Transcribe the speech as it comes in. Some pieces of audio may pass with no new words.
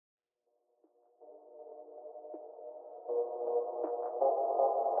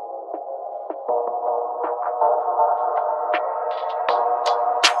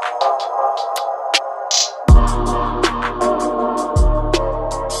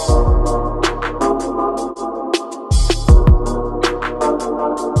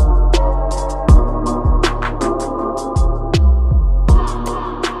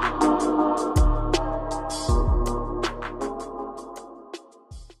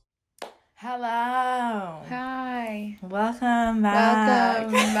Hello. Hi. Welcome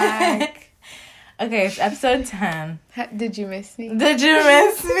back. Okay, it's episode 10. Did you miss me? Did you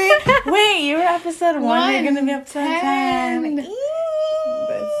miss me? Wait, you were episode 1. You're going to be episode 10.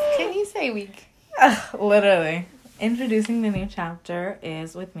 Can you say week? Literally. Introducing the new chapter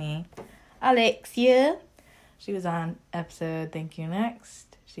is with me, Alexia. She was on episode Thank You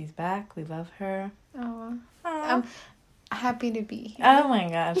Next. She's back. We love her. Oh, Aww. I'm happy to be here. Oh my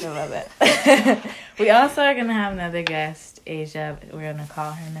gosh, I love it. We also are going to have another guest, Asia. We're going to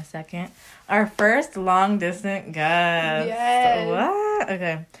call her in a second. Our first long distance guest. Yes. What?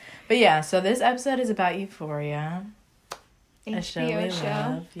 Okay. But yeah, so this episode is about Euphoria. A show we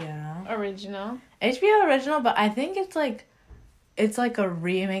love. Yeah. Original. HBO original, but I think it's like a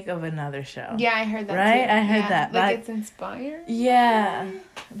remake of another show. Yeah, I heard that right? too. I heard that. Like it's inspired. Yeah.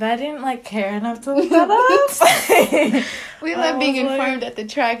 But I didn't care enough to look that up. We love being informed at the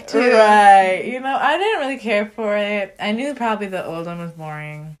track too. Right. I didn't really care for it. I knew probably the old one was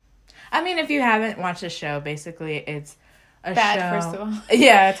boring. I mean, if you haven't watched the show, basically it's a bad, show. first of all.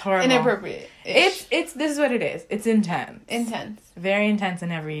 Yeah, it's horrible. Inappropriate. This is what it is. It's intense. Intense. Very intense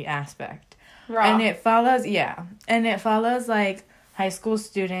in every aspect. Raw. And it follows like high school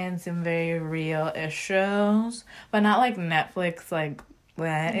students in very real-ish shows, but not like Netflix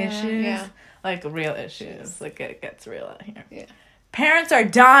issues. Yeah. Like real issues. Like it gets real out here. Yeah. Parents are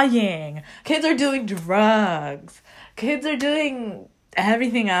dying. Kids are doing drugs. Kids are doing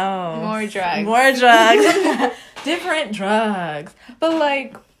everything else. More drugs. Different drugs. But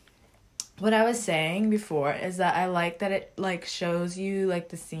what I was saying before is that I like that it shows you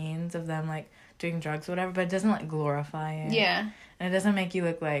the scenes of them doing drugs or whatever, but it doesn't glorify it. Yeah. And it doesn't make you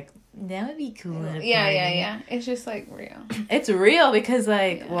look like that would be cool. Yeah. It's just real. It's real because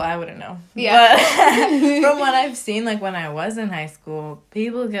well, I wouldn't know. Yeah. But from what I've seen, when I was in high school,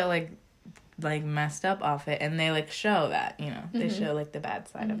 people get messed up off it, and they show that, they show the bad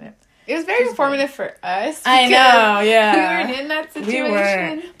side of it. It was very informative for us. I know, yeah. We weren't in that situation. We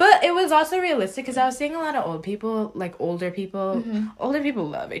weren't. But it was also realistic because I was seeing a lot of older people. Older people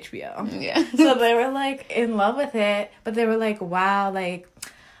love HBO. Yeah. So they were in love with it, but they were wow,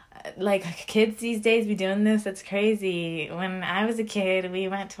 kids these days be doing this, that's crazy. When I was a kid, we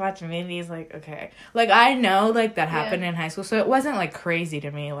went to watch movies, okay. I know, that happened in high school, so it wasn't, crazy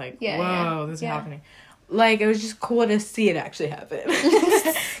to me, whoa, this is happening. It was just cool to see it actually happen.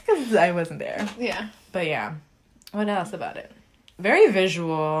 Because I wasn't there. Yeah. But yeah. What else about it? Very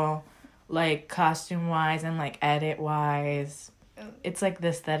visual, costume-wise and, edit-wise. It's, the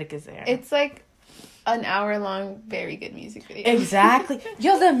aesthetic is there. It's, an hour-long, very good music video. Exactly.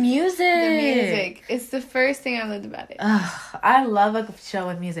 Yo, the music. The music. It's the first thing I loved about it. I love a show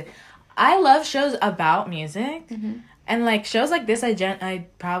with music. I love shows about music. Mm-hmm. And, shows like this, I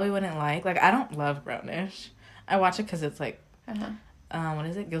probably wouldn't like. I don't love Brownish. I watch it because it's, what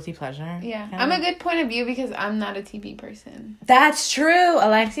is it? Guilty pleasure? Yeah. I'm a good point of view because I'm not a TV person. That's true.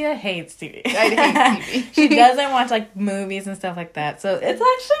 Alexia hates TV. I hate TV. She doesn't watch, movies and stuff like that. So, it's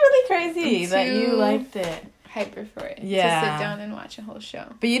actually really crazy that you liked it. Hyper for it. Yeah. To sit down and watch a whole show.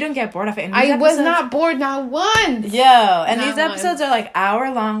 But you don't get bored of it. I was not bored, not once. Yo, and not these episodes are hour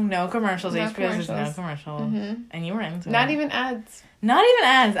long, no commercials. No HBO is no commercials. commercial. Mm-hmm. And you were into it. Not even ads. Not even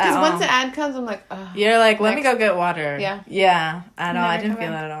ads at all. Because once the ad comes, I'm oh. You're let me go get water. Yeah. Yeah, at all. I Never didn't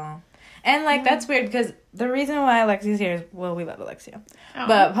feel that at all. And, that's weird because the reason why Alexia's here is, well, we love Alexia. Oh.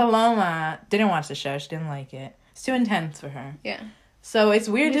 But Paloma didn't watch the show. She didn't like it. It's too intense for her. Yeah. So it's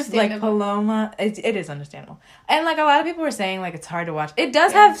weird just Paloma. It is understandable. And a lot of people were saying it's hard to watch. It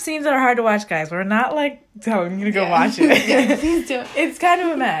does have scenes that are hard to watch, guys. We're not telling you to go watch it. Yeah, please do. It's kind of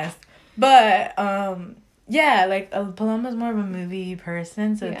a mess. But Paloma's more of a movie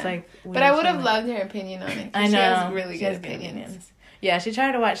person, so it's But I would have loved her opinion on it. I know. She has really good opinions. Yeah, she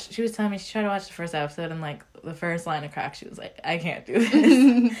was telling me she tried to watch the first episode, and the first line of crack, she was I can't do this.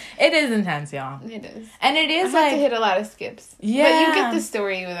 It is intense, y'all. It is. And it is I had to hit a lot of skips. Yeah. But you get the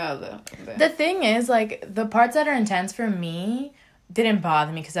story without The thing is, the parts that are intense for me didn't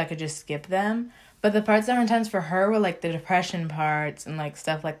bother me because I could just skip them. But the parts that were intense for her were the depression parts and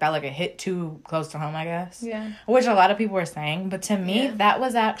stuff like that. It hit too close to home, I guess. Yeah. Which a lot of people were saying. But to me, that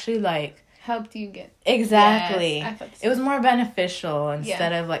was actually helped you get exactly. Yes, it was more beneficial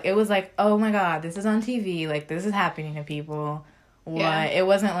instead of it was oh my god, this is on TV, this is happening to people. It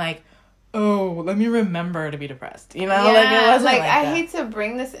wasn't oh, let me remember to be depressed, it wasn't I hate to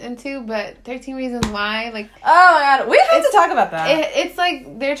bring this into, but 13 Reasons Why, oh my god, we have to talk about that. It's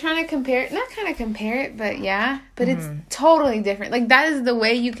they're trying to compare it, not kind of compare it, but it's totally different. That is the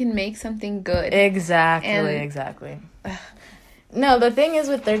way you can make something good. Exactly. No, the thing is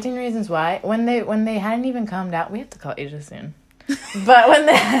with 13 Reasons Why, when they hadn't even come out, we have to call Asia soon. But when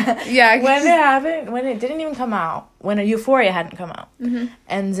it didn't even come out, when Euphoria hadn't come out,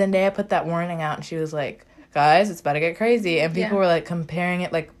 and Zendaya put that warning out, and she was like, "Guys, it's about to get crazy," and people were like comparing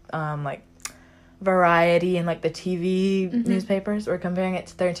it, like Variety and like the TV newspapers were comparing it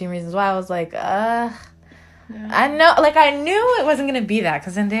to 13 Reasons Why. I was like, I know, like I knew it wasn't gonna be that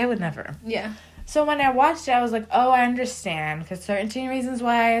because Zendaya would never. Yeah. So when I watched it, I was like, oh, I understand. Because 13 Reasons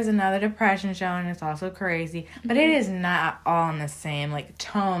Why is another depression show, and it's also crazy. But it is not all in the same, like,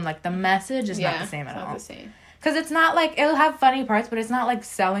 tone. Like, the message is not the same at all. Not the same. Because it's not, like, it'll have funny parts, but it's not, like,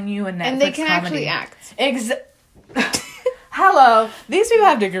 selling you a Netflix And they can comedy. actually act. Hello. These people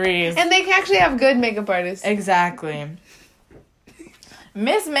have degrees. And they can actually have good makeup artists. Exactly.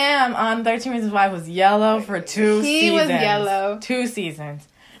 Miss Ma'am on 13 Reasons Why was yellow for 2 seasons. He was yellow. 2 seasons.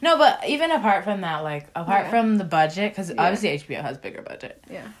 No, but even apart from that, like, apart from the budget, because obviously HBO has bigger budget.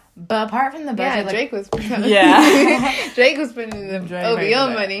 Yeah. But apart from the budget, like... Drake was... Drake was putting in the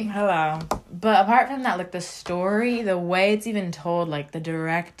OVO money. Hello. But apart from that, like, the story, the way it's even told, like, the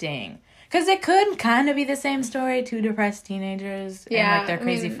directing... Because it could kind of be the same story, 2 depressed teenagers and, like, their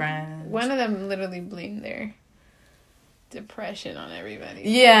crazy friends. One of them literally blamed their depression on everybody.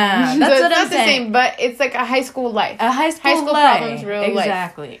 Yeah, that's so what I'm saying. It's not the same, but it's like a high school life. A high school problems, real life.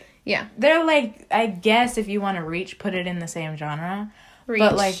 Exactly. Yeah. They're like, I guess if you want to put it in the same genre. Reach,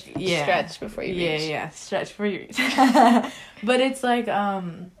 but like, stretch before you reach. Yeah, stretch before you reach. But it's like,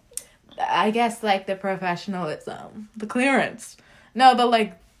 I guess like the professionalism, the clearance. No, but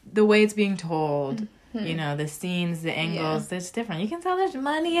like the way it's being told. You know, the scenes, the angles, it's different. You can tell there's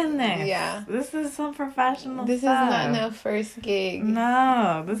money in this. Yeah. This is some professional This stuff. is not no first gig.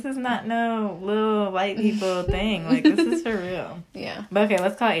 No, this is not no little white people thing. Like, this is for real. Yeah. But okay,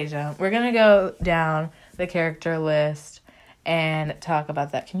 let's call Asia. We're going to go down the character list and talk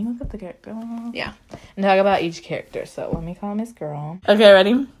about that. Can you look up the character? Yeah. And talk about each character. So, let me call Miss Girl. Okay,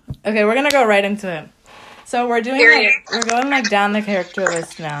 ready? Okay, we're going to go right into it. So, we're going, like, down the character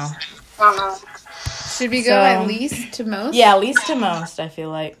list now. Should we go at least to most? Yeah, least to most, I feel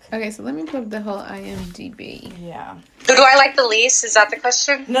like. Okay, so let me pull up the whole IMDb. Yeah. Who do I like the least? Is that the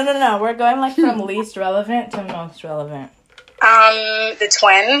question? No. We're going, like, from least relevant to most relevant. The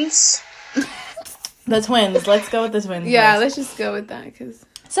twins. The twins. Let's go with the twins. Yeah, first. let's just go with that, because...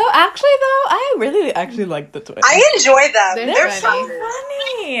 So, actually, though, I really actually like the twins. I enjoy them. They're so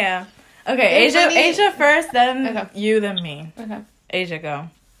funny. Okay, Asia first, then you, then me. Okay. Asia, go.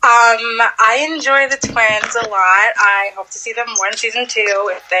 I enjoy the twins a lot. I hope to see them more in season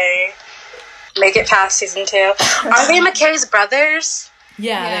 2 if they make it past season 2. Are they McKay's brothers?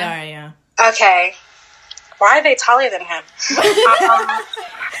 Yeah, they are, yeah. Okay. Why are they taller than him?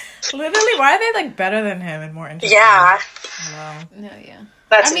 Literally, why are they, like, better than him and more interesting? Yeah. Wow. No, yeah.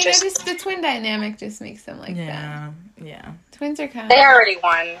 That's I mean, interesting. the twin dynamic just makes them like that. Yeah. Twins are kind of... They already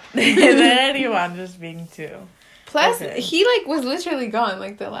won. They already won just being 2. Plus, he, like, was literally gone,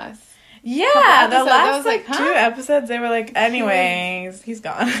 like, the last... Yeah, the last, was like, 2 episodes, they were like, anyways, he's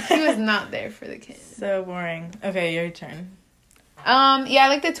gone. He was not there for the kids. So boring. Okay, your turn. Yeah, I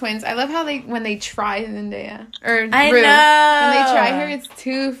like the twins. I love how when they try Zendaya. Or I Rue. know. When they try her, it's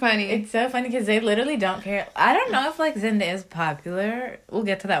too funny. It's so funny because they literally don't care. I don't know if, like, Zendaya is popular. We'll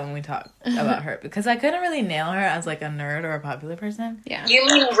get to that when we talk about her. Because I couldn't really nail her as, like, a nerd or a popular person. Yeah. You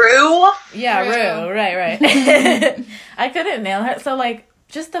mean Rue? Yeah, Rue. Right. I couldn't nail her. So, like,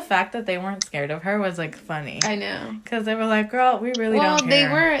 just the fact that they weren't scared of her was, like, funny. I know. Because they were like, girl, we really don't care. Well, they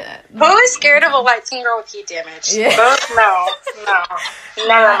were... Who is scared of a light-skinned girl with heat damage? Yeah. Both? No.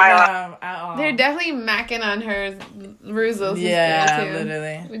 Never mind. At all. They're definitely macking on her Ruzo's too.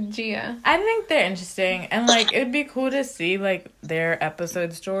 Literally. With Gia. I think they're interesting. And, like, it'd be cool to see, like, their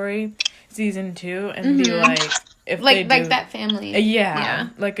episode story, season 2, and be like... If like, they do, like that family. Yeah.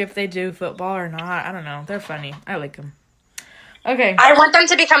 Like, if they do football or not. I don't know. They're funny. I like them. Okay. I want them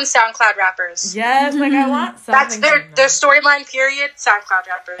to become SoundCloud rappers. Yes, like, I want something. That's their storyline, period. SoundCloud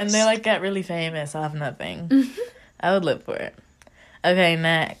rappers. And they, like, get really famous off nothing. I would live for it. Okay,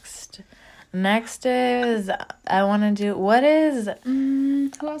 next. Next is, I want to do, what is...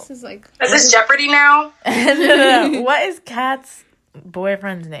 Who else is, like... Is this Jeopardy now? No. What is Kat's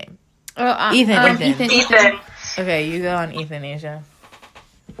boyfriend's name? Ethan. Okay, you go on Ethan, Asia.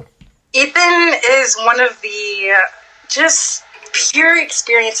 Ethan is one of the just pure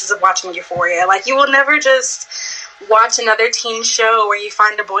experiences of watching Euphoria. Like, you will never just watch another teen show where you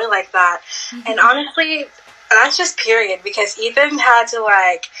find a boy like that. And honestly, that's just period, because Ethan had to,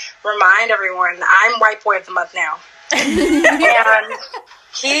 like, remind everyone, I'm white boy of the month now. And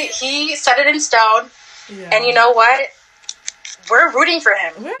he set it in stone. Yeah. And you know what? we're rooting for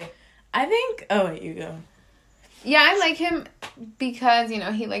him. I think. Oh wait, you go. Yeah, I like him because, you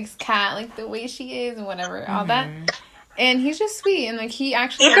know, he likes Kat, like the way she is and whatever, all that. And he's just sweet, and like he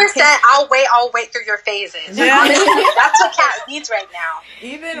actually Ethan said, "I'll wait through your phases." Yeah. Honestly, that's what Kat needs right now.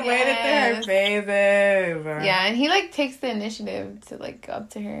 Ethan waited through her phases. Yeah, and he like takes the initiative to like go up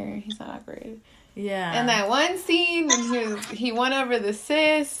to her. He's not awkward. Yeah. And that one scene when he won over the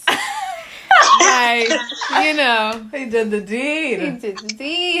sis, like, you know, he did the deed. he did the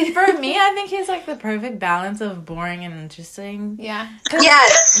deed. For me, I think he's like the perfect balance of boring and interesting. Yeah.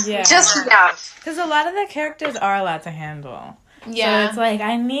 Yes, Yeah. just enough. Because a lot of the characters are a lot to handle. Yeah. So it's like,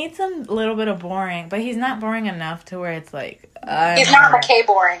 I need some little bit of boring, but he's not boring enough to where it's like... He's not McKay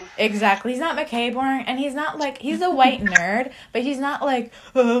boring. Exactly. He's not McKay boring, and he's not like... He's a white nerd, but he's not like,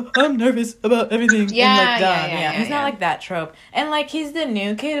 I'm nervous about everything. Yeah, and like, dumb. yeah, He's not like that trope. And like, he's the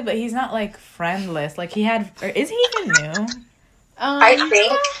new kid, but he's not like friendless. Like, he had... Or is he even new? I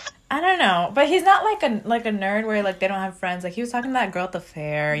think. I don't know, but he's not like a nerd where like they don't have friends. Like he was talking to that girl at the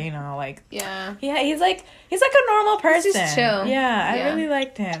fair, you know, like Yeah. he's like a normal person. He's just chill. Yeah, I Yeah. really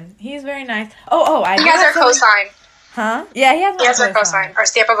liked him. He's very nice. Oh, He has our cosign. Huh? Yeah, he has Our cosign. Our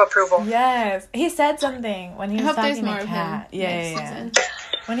stamp of approval. Yes, he said something when he I was hope there's talking more to of Kat. him. Yeah, next yeah. season.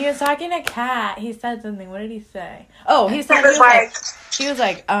 When he was talking to Kat, he said something. What did he say? Oh, he said he was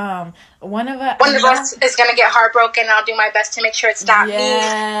like, one of us is gonna get heartbroken, and I'll do my best to make sure it's not me.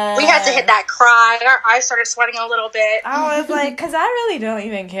 We had to hit that cry. Our eyes started sweating a little bit. I was like, because I really don't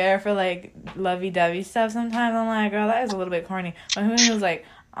even care for like lovey-dovey stuff sometimes. I'm like, girl, that is a little bit corny. But when he was like,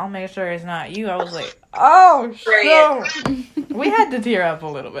 I'll make sure it's not you, I was like, oh, shit. We had to tear up a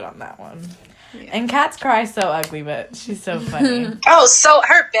little bit on that one. Yeah. And Kat's cry so ugly, but she's so funny. Oh, so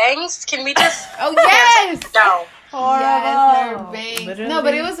her bangs? Can we just... Oh, yes! No. Horrible. Yes, her bangs. Literally. No,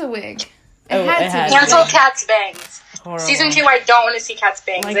 but it was a wig. It had to be. Cancel Kat's bangs. Horrible. Season 2, I don't want to see Kat's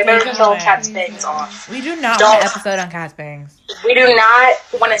bangs. Like, they better no kill way. Kat's bangs off. We do not want an episode on Kat's bangs. We do not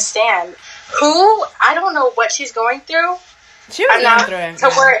want to stand. Who? I don't know what she's going through. She was I'm going not through it. to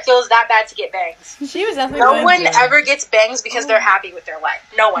where it feels that bad to get bangs. She was definitely No going one through it. ever gets bangs because they're happy with their life.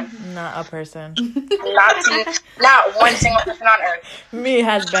 No one. Not a person. Not one single person on earth. Me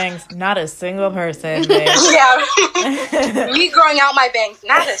has bangs. Not a single person, babe. Yeah. Me growing out my bangs.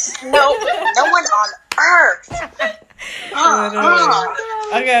 No one on earth.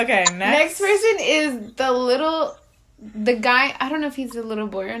 Okay. Next person is the guy. I don't know if he's a little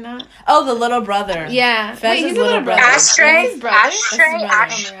boy or not. Oh, the little brother. Yeah. Fez's Wait, he's a little brother. Ashtray. His brother?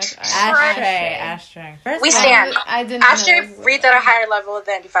 Ashtray. First We of all, stand. I didn't know Ashtray that was reads at a higher level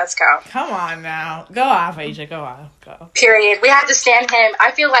than Fezco. Come on now. Go off, Aisha. Go off. Go. Period. We have to stand him.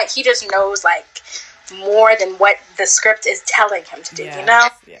 I feel like he just knows like more than what the script is telling him to do. Yes, you know,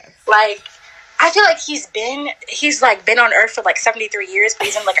 yes. like I feel like he's been on Earth for like 73 years, but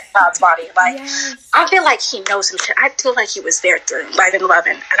he's in like a child's body. Like I feel like he knows some shit. I feel like he was there during 9/11,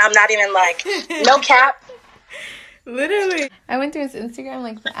 and I'm not even like no cap. Literally. I went through his Instagram,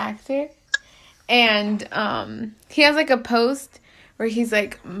 like the actor, and he has like a post where he's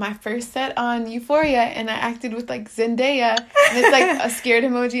like, my first set on Euphoria, and I acted with like Zendaya, and it's like a scared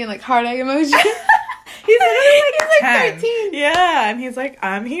emoji and like heart eye emoji. He's like 10. 13. Yeah, and he's like,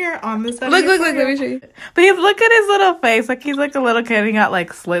 I'm here on this. Look, let me show you. But look at his little face. Like, he's like a little kid. He got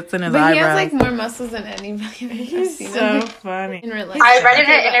like slits in his eyebrows. But he has like more muscles than anybody He's so funny. in real life. I read in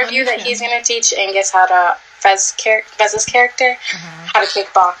an interview that he's going to teach Angus how to Fez's character how to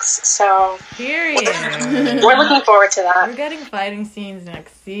kickbox. So Period. we're looking forward to We're that. getting fighting scenes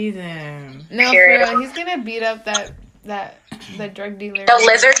next season. No, for Period. real, he's gonna beat up the drug dealer. The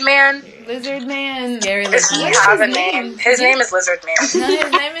Lizard Man. Lizard Man. Scary Does he lizard. have a his name? name? His name is Lizard Man. No,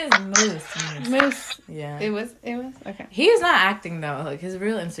 his name is Moose. Moose. Yeah. It was okay. He's not acting though. Like his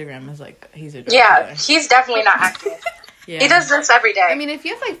real Instagram is like he's a drug Yeah, dealer. he's definitely not acting. Yeah. He does this every day. I mean, if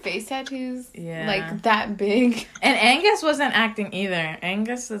you have like face tattoos, Yeah. like that big. And Angus wasn't acting either.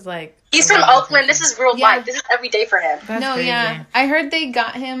 Angus is like He's a from regular Oakland. This person. is real Yeah. life. This is every day for him. That's No, crazy. yeah. I heard they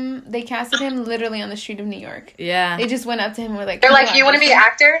casted him literally on the street of New York. Yeah. They just went up to him and were like, They're "Come like, on, "You want to be an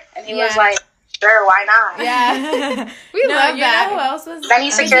listen." actor?" And he was Yeah. like, "Sure, why not?" Yeah. We No, love you that. know who else was? Then he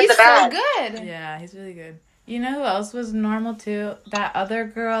And secured he's the bag. so good. Yeah, he's really good. You know who else was normal too? That other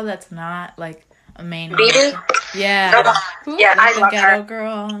girl that's not like a main. Phoebe? Yeah. Who? Yeah, I The love ghetto her.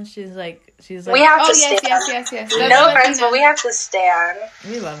 girl. She's like. We have Oh, to yes, stand. yes. No That's offense, Latina. but we have to stand.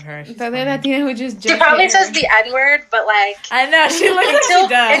 We love her. She's The other funny. Latina who just She probably hit her. says the N word, but like I know she looks like she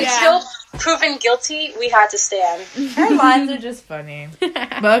does. until proven guilty, we had to stand. Her lines are just funny.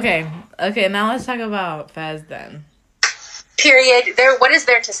 But okay, now let's talk about Fez then. Period. What is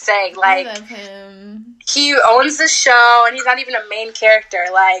there to say? I Like, love him. he owns the show, and he's not even a main character.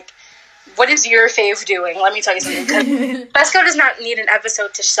 Like, what is your fave doing? Let me tell you something. Fesco does not need an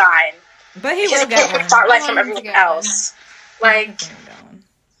episode to shine. But he He's a will get different one. spotlight I from want him to everyone get else. Like,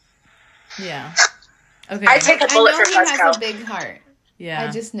 Yeah. Okay. I take a I bullet know for he has Fesco. a big heart. Yeah.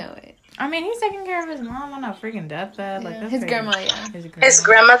 I just know it. I mean, he's taking care of his mom on a freaking deathbed. Like, Yeah. that's His crazy. grandma, yeah. His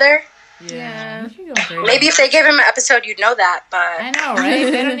grandmother. Yeah. Yeah. She's going crazy. Maybe if they gave him an episode, you'd know that. I But know, right?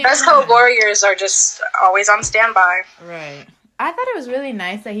 They don't even Fesco know. warriors are just always on standby. Right. I thought it was really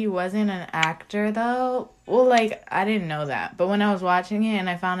nice that he wasn't an actor, though. Well, like, I didn't know that. But when I was watching it and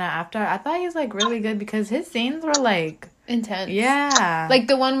I found out after, I thought he was, like, really good because his scenes were, like... Intense. Yeah. Like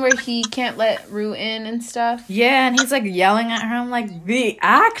the one where he can't let Rue in and stuff. Yeah, and he's, like, yelling at her. I'm like, the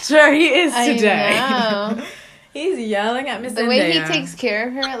actor he is I today. know. He's yelling at Miss The way he Zendaya. takes care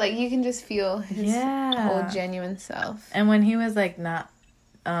of her, like you can just feel his whole genuine self. And when he was, like, not...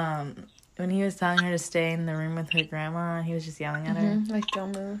 when he was telling her to stay in the room with her grandma, he was just yelling at her. Mm-hmm. Like,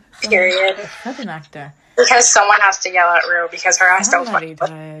 don't move. Don't Period. Such an actor. Because someone has to yell at Rue because her ass don't Nobody fuck.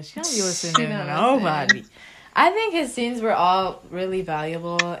 does. She don't be listening She to don't nobody. I think his scenes were all really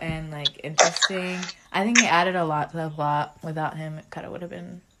valuable and, like, interesting. I think he added a lot to the plot. Without him, it kind of would have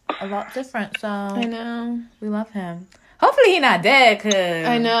been a lot different. So, I know. we love him. Hopefully he not dead, cause...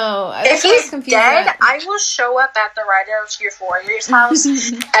 I know. If That's why I was he's confused dead, at- I will show up at the writer of your Warriors house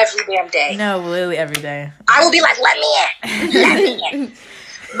every damn day. No, literally every day. I will be like, let me in. Let me in.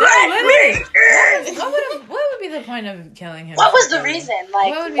 No, Let me in. what would be the point of killing him? What was the reason? Like,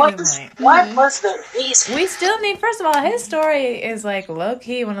 What would be what the was, point? what was the reason? We still need, first of all, his story is, like,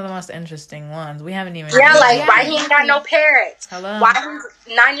 low-key one of the most interesting ones. We haven't even... Yeah, like, Yeah, why he ain't got no parents? Hello? Why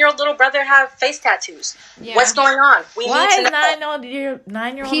his 9-year-old little brother have face tattoos? Yeah. What's going on? We Why need is to know.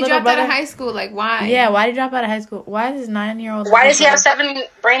 9-year-old He little dropped brother... out of high school. Like, why? Yeah, why did he drop out of high school? Why is his 9-year-old... Why little does he have brother- 7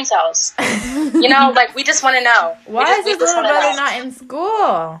 brain cells? You know, like, we just want to know. Why is we his just little wanna brother know. not in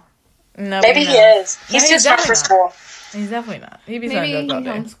school? No, Maybe he is. He's too smart for definitely school. He's definitely not. He'd be Maybe he starting to go all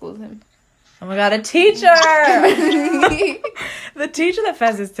day. homeschools him. Oh my god, a teacher! The teacher that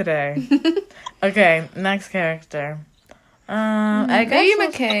fezzes today. Okay, next character. I guess Maybe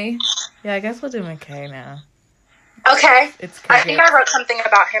we'll- McKay. Yeah, I guess we'll do McKay now. Okay. It's I think I wrote something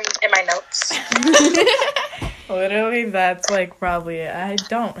about him in my notes. Literally, that's like probably it. I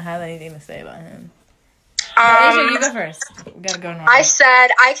don't have anything to say about him. Asia, you go first. We gotta go normal. I said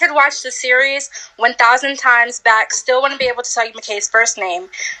I could watch the series 1,000 times back, still wouldn't be able to tell you McKay's first name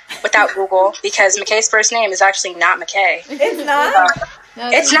without Google, because McKay's first name is actually not McKay. It's not? No,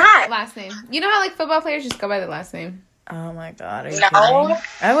 It's his not. last name. You know how like football players just go by the last name? Oh my god, are you No.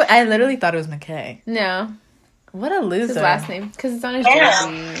 kidding? I literally thought it was McKay. No, What a it's loser. his last name because it's on his Yeah.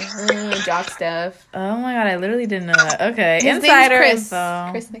 jersey. Jock stuff. Oh my god, I literally didn't know that. Okay, His insider name's Chris. info.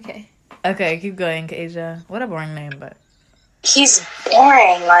 Chris McKay. Okay, keep going, Asia. What a boring name, but... He's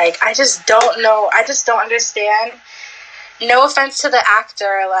boring. Like, I just don't know. I just don't understand. No offense to the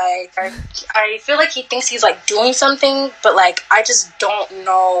actor. Like, I feel like he thinks he's, like, doing something, but, like, I just don't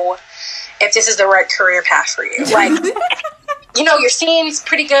know if this is the right career path for you. Like, you know, your scene's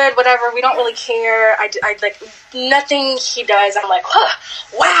pretty good, whatever. We don't really care. I like, nothing he does, I'm like, huh,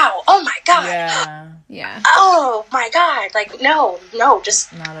 wow, oh my God. Yeah, Yeah. Oh my God. Like, no,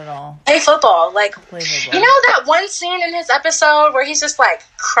 just not at all. play football. Like, Play football. you know that one scene in his episode where he's just like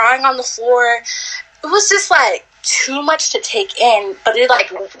crying on the floor? It was just like too much to take in, but it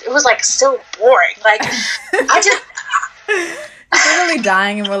was like still boring. Like, I just, He's literally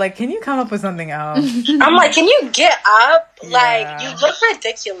dying, and we're like, can you come up with something else? I'm like, can you get up? Yeah. Like, you look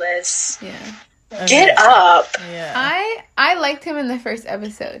ridiculous. Yeah. Okay. Get up. Yeah. I liked him in the first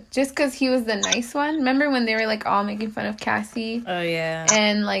episode just because he was the nice one. Remember when they were like all making fun of Cassie Oh, yeah.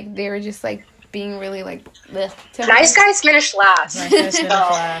 and like they were just like being really like bleh to her? Nice guys finish last. Nice guys finish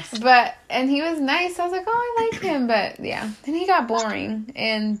last. But and he was nice. I was like, oh, I like him. But yeah, then he got boring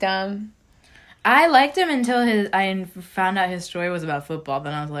and dumb. I liked him until I found out his story was about football.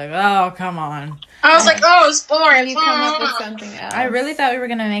 Then I was like, oh, come on. I was like, oh, it's boring. You come up with something else. I really thought we were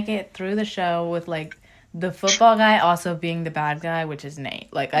going to make it through the show with, like, the football guy also being the bad guy, which is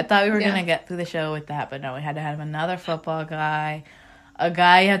Nate. Like, I thought we were Yeah. going to get through the show with that, but no, we had to have another football guy. A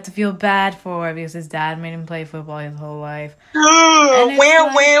guy you have to feel bad for because his dad made him play football his whole life. And it's Where?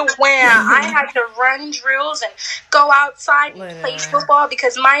 like- I had to run drills and go outside and play Literally. football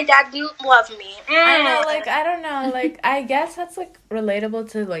because my dad didn't love me. I know, like, I don't know. Like, I guess that's, like, relatable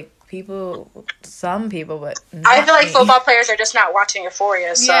to, like, some people, but I not feel like me. football players are just not watching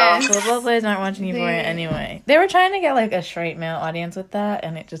Euphoria, so. Yeah. Football players aren't watching Euphoria anyway. They were trying to get, like, a straight male audience with that,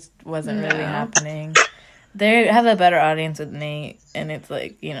 and it just wasn't really No. happening. They have a better audience with Nate, and it's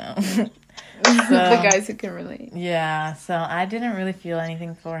like, you know. The guys who can relate. Yeah, so I didn't really feel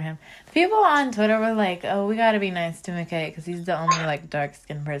anything for him. People on Twitter were like, oh, we gotta be nice to McKay because he's the only, like,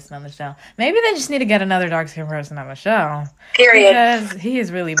 dark-skinned person on the show. Maybe they just need to get another dark-skinned person on the show. Period. Because he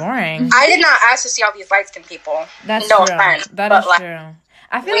is really boring. I did not ask to see all these light-skinned people. That's no true. offense. That is true.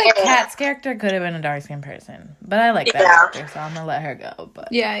 I feel like Kat's character could have been a dark-skinned person. But I like that actor, so I'm gonna let her go.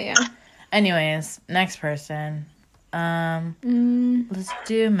 But Yeah. anyways, next person. Let's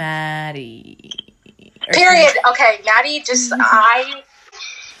do Maddie. Period. Okay, Maddie, just I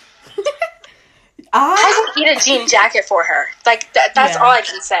would eat a jean jacket for her. Like that's all I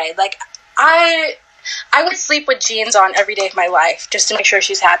can say. Like I would sleep with jeans on every day of my life just to make sure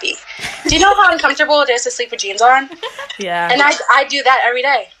she's happy. Do you know how uncomfortable it is to sleep with jeans on? Yeah. And I do that every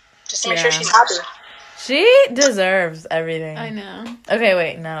day just to make sure she's happy. She deserves everything. I know. Okay,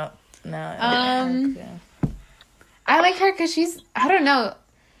 wait, no. I like her because she's, I don't know,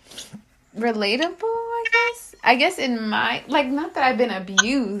 relatable, I guess in my, like, not that I've been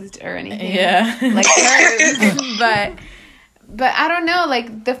abused or anything. Yeah. Like her, but I don't know,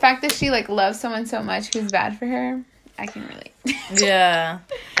 like, the fact that she, like, loves someone so much who's bad for her, I can relate. Yeah.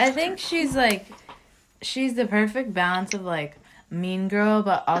 I think she's, like, she's the perfect balance of, like, mean girl,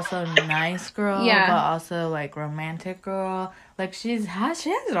 but also nice girl, but also, like, romantic girl. Like, she has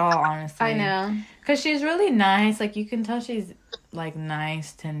it all, honestly. I know. Because she's really nice. Like, you can tell she's, like,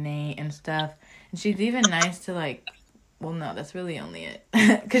 nice to Nate and stuff. And she's even nice to, like... Well, no, that's really only it.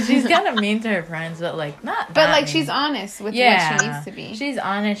 Because she's kind of mean to her friends, but, like, not But, like, mean. she's honest with what she needs to be. She's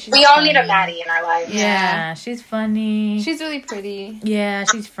honest. She's we all funny. need a Maddie in our life. Yeah, she's funny. She's really pretty. Yeah,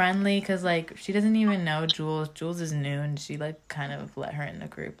 she's friendly because, like, she doesn't even know Jules. Jules is new, and she, like, kind of let her in the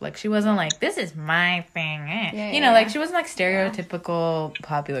group. Like, she wasn't like, this is my thing. You know, like, she wasn't, like, stereotypical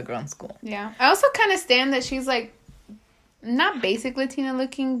popular girl in school. Yeah. I also kind of stand that she's, like, not basic Latina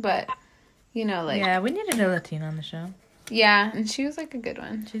looking, but, you know, like... Yeah, we needed a Latina on the show. Yeah, and she was, like, a good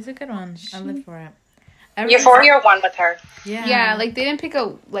one. She's a good one. I live for it. Euphoria won with her. Yeah. Yeah, like, they didn't pick a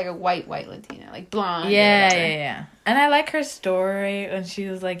white Latina, like, blonde. Yeah. And I like her story. When she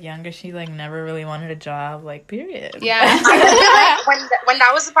was, like, younger, she, like, never really wanted a job, like, period. Yeah. I feel like when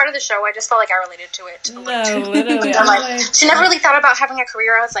that was a part of the show, I just felt like I related to it. No, literally. I'm like, she never really thought about having a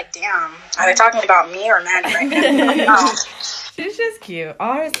career. I was like, damn, are they talking about me or Maddie right now? Oh. She's just cute.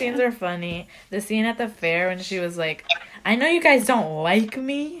 All her scenes are funny. The scene at the fair when she was like, I know you guys don't like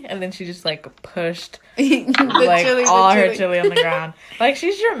me, and then she just, like, pushed, like, all her chili on the ground. Like,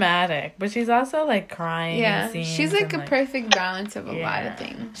 she's dramatic, but she's also, like, crying. Yeah, in she's, like, a perfect balance of a lot of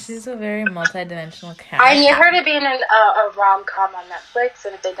things. She's a very multidimensional character. I need her to be in a rom-com on Netflix,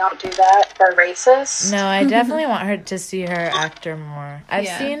 and if they don't do that, they're racist. No, I definitely want her to see her actor more. I've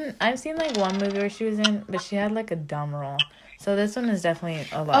seen, like, one movie where she was in, but she had, like, a dumb role. So this one is definitely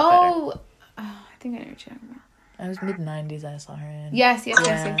a lot better. I think I know what you're talking about. It was mid-90s I saw her in. Yes. She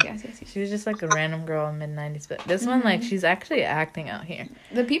was just, like, a random girl in mid-90s. But this one, like, she's actually acting out here.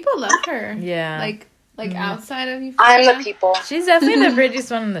 The people love her. Yeah. Like outside of you. I'm the people. She's definitely the prettiest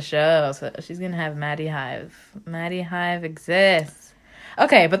one in the show. So she's going to have Maddie Hive. Maddie Hive exists.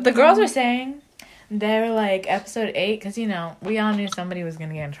 Okay, but the girls were saying... They were like, episode 8, because, you know, we all knew somebody was going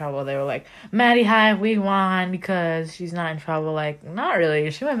to get in trouble. They were like, Maddie Hive, we won because she's not in trouble. Like, not really.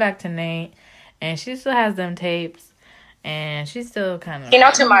 She went back to Nate, and she still has them tapes, and she's still kind of... You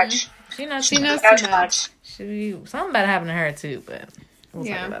know too much. She knows too much. Something about to happen to her, too, but we'll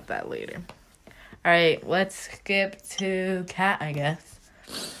talk about that later. All right, let's skip to Kat, I guess.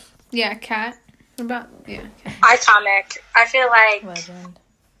 Yeah, Kat. Kat. Iconic. I feel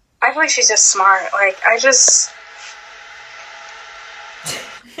like she's just smart. Like, I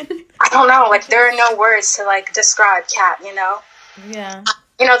don't know. Like, there are no words to, like, describe Kat, you know? Yeah.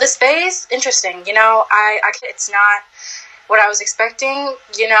 You know, the space, interesting. You know, it's not what I was expecting,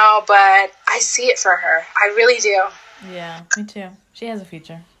 you know, but I see it for her. I really do. Yeah, me too. She has a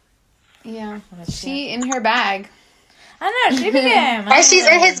future. Yeah. She in her bag. I know, she became. And she's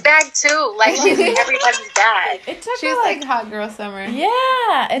in his bag, too. Like, she's in everybody's bag. It took she was like hot girl summer.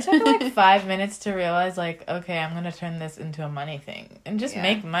 Yeah. It took her like 5 minutes to realize, like, okay, I'm going to turn this into a money thing. And just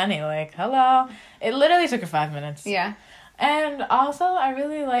make money. Like, hello. It literally took her 5 minutes. Yeah. And also, I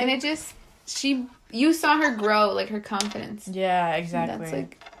really like... And it just... You saw her grow, like, her confidence. Yeah, exactly. That's,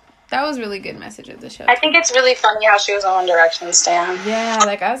 like... That was a really good message of the show. I think it's really funny how she was a One Direction stan. Yeah,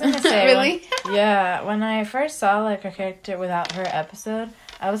 like, I was going to say... Really? When I first saw, like, her character without her episode,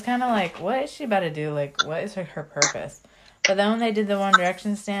 I was kind of like, what is she about to do? Like, what is her purpose? But then when they did the One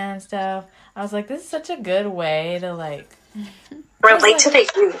Direction stan stuff, I was like, this is such a good way to, like, relate to the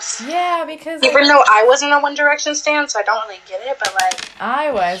youth. Yeah, because even though I wasn't a One Direction stan, so I don't really get it, but like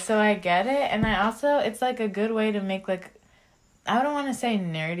I was, so I get it, and I also it's like a good way to make like I don't want to say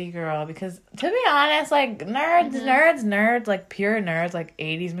nerdy girl because to be honest, like nerds, like pure nerds, like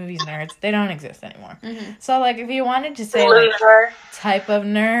 80s movies nerds, they don't exist anymore. So like if you wanted to say like type of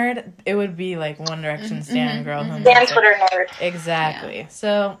nerd, it would be like One Direction stan girl. Stan Twitter nerd. Exactly. Yeah.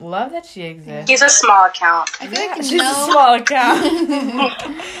 So love that she exists. He's a small account. I feel like she's a small account.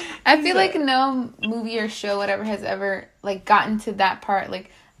 I feel like no movie or show, whatever, has ever like gotten to that part,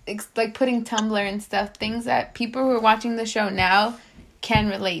 like putting Tumblr and stuff, things that people who are watching the show now can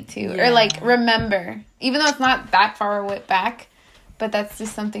relate to or like remember, even though it's not that far away back, but that's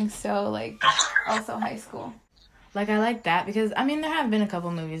just something so like also high school. Like I like that because I mean there have been a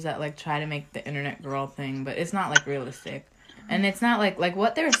couple movies that like try to make the internet girl thing, but it's not like realistic. And it's not like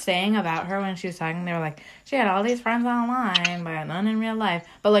what they were saying about her when she was talking, they were like, she had all these friends online, but none in real life.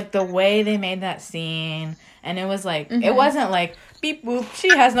 But like the way they made that scene, and it was like, it wasn't like, beep boop, she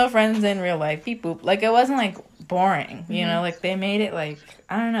has no friends in real life, beep boop. Like it wasn't like boring, you know? Like they made it like,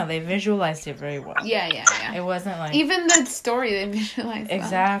 I don't know, they visualized it very well. Yeah. It wasn't like... Even the story they visualized.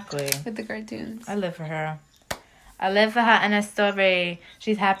 Exactly. With the cartoons. I live for her. I live for her and a story.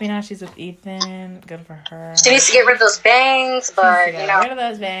 She's happy now. She's with Ethan. Good for her. She needs to get rid of those bangs, but, you know. Get rid of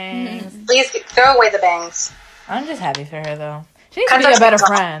those bangs. Please throw away the bangs. I'm just happy for her, though. She needs to be a better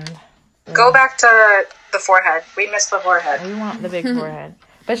friend. Go back to the forehead. We missed the forehead. We want the big forehead.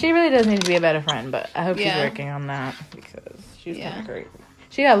 But she really does need to be a better friend, but I hope she's working on that because she's kind of crazy.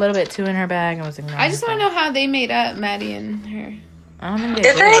 She got a little bit too in her bag and was ignoring I just want to know how they made up, Maddie and her. I don't think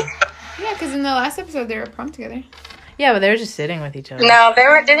Did they? Yeah, because in the last episode they were prom together. Yeah, but they were just sitting with each other. No, they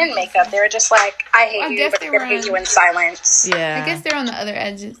didn't make up. They were just like, I hate you, but I'm going to hate you in silence. Yeah. I guess they're on the other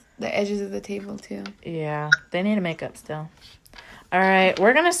edges of the table, too. Yeah, they need to make up still. All right,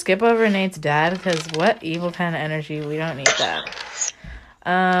 we're going to skip over Nate's dad because what evil kind of energy. We don't need that.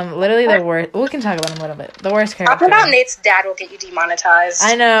 Literally the worst. We can talk about him a little bit. The worst character. Talking about Nate's dad will get you demonetized.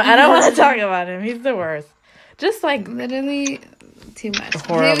 I know. I don't want to talk about him. He's the worst. Just like... Literally... too much.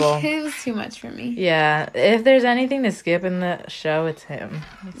 Horrible. It was too much for me. Yeah. If there's anything to skip in the show, it's him.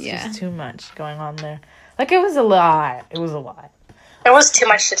 It's just too much going on there. Like, it was a lot. It was a lot. It was too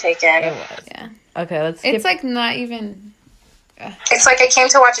much to take in. It was. Yeah. Okay, let's skip. It's like not even... It's like I came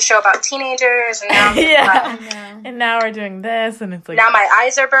to watch a show about teenagers, and now... And now we're doing this, and it's like... Now my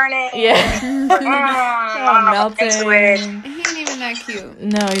eyes are burning. Yeah. Melting. He ain't even that cute.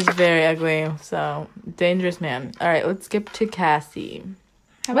 No, he's very ugly, so... Dangerous man. Alright, let's skip to Cassie.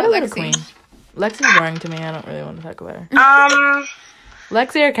 How about Lexi? Queen. Lexi's boring to me. I don't really want to talk about her.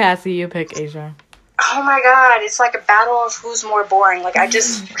 Lexi or Cassie, you pick, Asia. Oh my god, it's like a battle of who's more boring. Like, I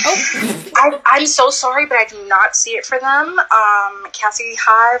just... I'm so sorry, but I do not see it for them. Cassie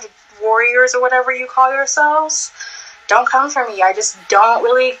Hive Warriors or whatever you call yourselves, don't come for me. I just don't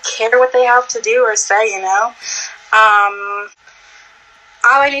really care what they have to do or say, you know?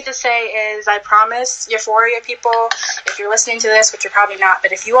 All I need to say is I promise Euphoria people, if you're listening to this, which you're probably not,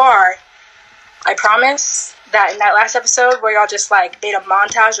 but if you are, I promise that in that last episode where y'all just like made a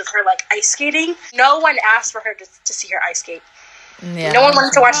montage of her like ice skating, no one asked for her to see her ice skate. Yeah. No one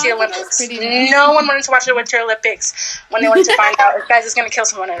wanted to watch the Olympics. No one wanted to watch the Winter Olympics when they wanted to find out if guys is going to kill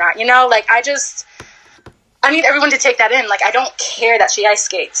someone or not. You know, like I need everyone to take that in. Like I don't care that she ice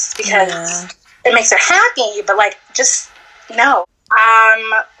skates because it makes her happy, but like just no.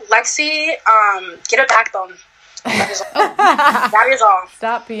 Lexi, get a backbone. That is all.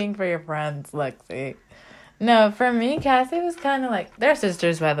 Stop peeing for your friends, Lexi. No, for me, Cassie was kind of like... They're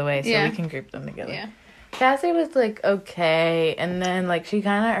sisters, by the way, so we can group them together. Yeah. Cassie was, like, okay, and then, like,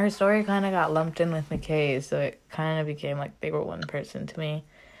 her story kind of got lumped in with McKay, so it kind of became, like, they were one person to me.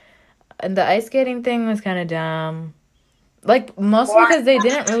 And the ice skating thing was kind of dumb. Like, mostly because they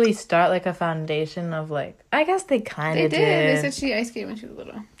didn't really start, like, a foundation of, like... I guess they kind of did. They did. They said she ice skated when she was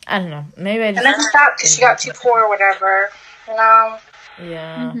little. I don't know. Maybe I just... And then stopped because she got too poor or whatever, you know?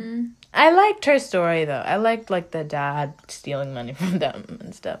 Yeah. Mm-hmm. I liked her story, though. I liked, like, the dad stealing money from them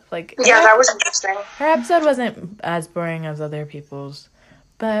and stuff. Like, yeah, that was interesting. Her episode wasn't as boring as other people's.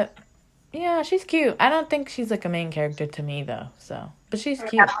 But, yeah, she's cute. I don't think she's, like, a main character to me, though. So, but she's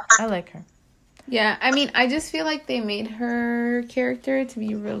cute. I like her. Yeah, I mean, I just feel like they made her character to be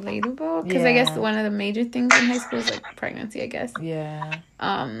relatable. Because I guess one of the major things in high school is, like, pregnancy, I guess. Yeah.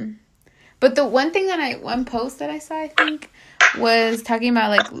 But the one post that I saw, I think, was talking about,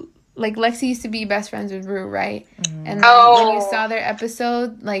 like, like Lexi used to be best friends with Rue, right? Mm-hmm. And then when you saw their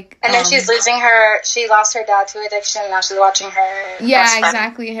episode, like, and then she lost her dad to addiction, and now she's watching her best friend.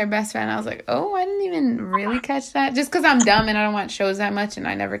 Exactly, her best friend. I was like, oh, I didn't even really catch that, just because I'm dumb and I don't watch shows that much, and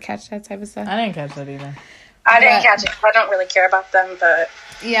I never catch that type of stuff. I didn't catch that either. I didn't catch it. I don't really care about them, but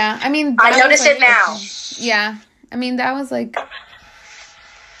yeah, I mean, I noticed it now. Okay. Yeah, I mean, that was like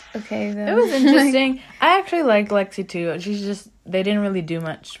okay. Though. It was interesting. I actually like Lexi too. They didn't really do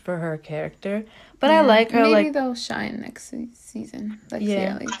much for her character, but I like her. Maybe they'll shine next season. Lexi,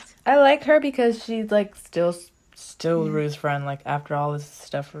 at least. I like her because she's like still Rue's friend. Like after all this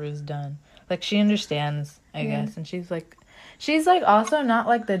stuff Rue's done, like she understands, I guess, and she's like also not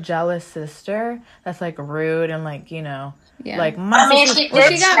like the jealous sister that's like rude and like, you know, like my. I mean, she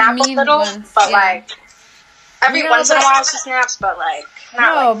did snap a little, once, but like every once in a while she snaps, but like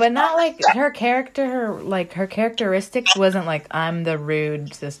not like her character. Her characteristics wasn't like I'm the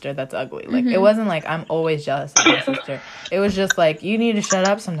rude sister that's ugly. Like it wasn't like I'm always jealous of my sister. It was just like you need to shut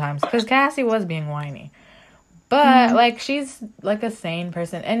up sometimes because Cassie was being whiny, but like she's like a sane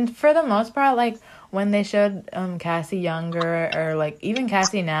person, and for the most part, like. When they showed Cassie younger, or like even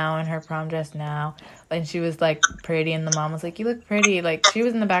Cassie now in her prom dress now, and she was like pretty, and the mom was like, "You look pretty." Like she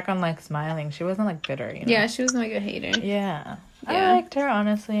was in the background like smiling. She wasn't like bitter. You know? Yeah, she wasn't like a hater. Yeah, I liked her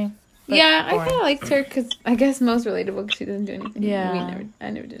honestly. Yeah, I kind of liked her because I guess most relatable because she doesn't do anything. Yeah,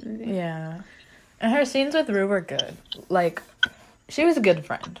 I never did anything. Yeah, and her scenes with Rue were good. Like she was a good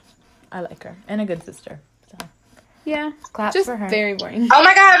friend. I like her and a good sister. So yeah, clap just for her. Very boring. Oh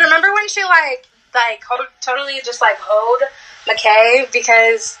my god! Remember when she totally just like hoed McKay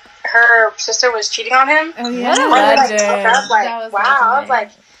because her sister was cheating on him? Oh yeah, I was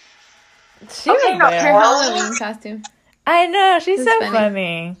like, she was her Halloween costume. I know, she's so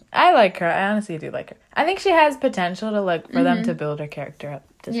funny. I like her. I honestly do like her. I think she has potential to for them to build her character up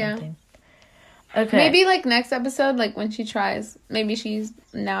to something. Okay. Maybe like next episode, like when she tries, maybe she's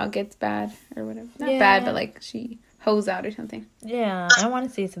now gets bad or whatever. Not bad, but like she hoes out or something. Yeah, I want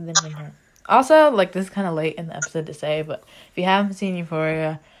to see something from her. Also, like, this is kind of late in the episode to say, but if you haven't seen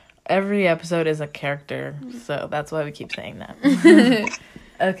Euphoria, every episode is a character, so that's why we keep saying that.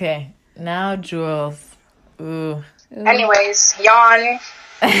 Okay, now Jules. Ooh. Anyways, yawn.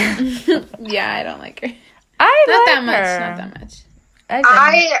 Yeah, I don't like her. Not that much.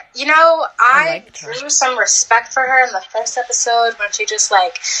 I drew some respect for her in the first episode when she just,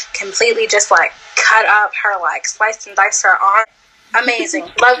 like, completely just, like, cut up her, like, sliced and diced her arm. Amazing.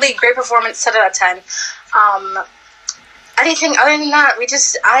 Lovely, great performance, 10 out of 10. Anything other than that,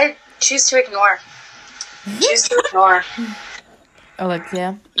 I choose to ignore.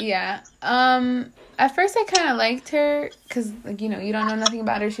 Alexia? Yeah. At first I kind of liked her, because, like, you know, you don't know nothing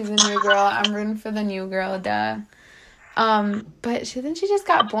about her. She's a new girl. I'm rooting for the new girl, duh. But then she just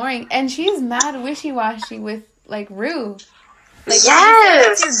got boring, and she's mad wishy-washy with, like, Rue. Like,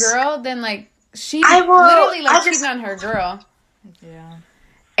 yes! If it's your girl, then, like, she literally, like, cheating on her girl. Yeah.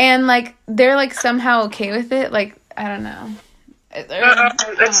 And, like, they're, like, somehow okay with it. Like, I don't know.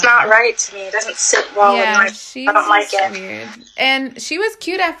 It's not right to me. It doesn't sit well with my... I don't like it. Weird. And she was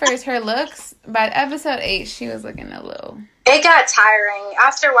cute at first, her looks. By episode 8, she was looking a little... It got tiring.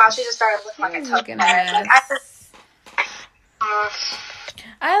 After a while, she just started looking like a cokehead.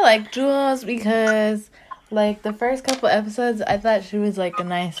 I like Jules because... Like, the first couple episodes, I thought she was, like, a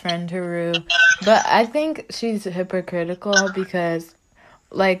nice friend to Rue. But I think she's hypocritical because,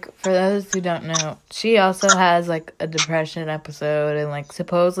 like, for those who don't know, she also has, like, a depression episode. And, like,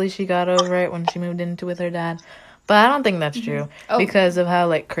 supposedly she got over it when she moved into with her dad. But I don't think that's true because of how,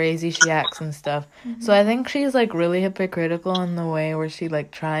 like, crazy she acts and stuff. So I think she's, like, really hypocritical in the way where she,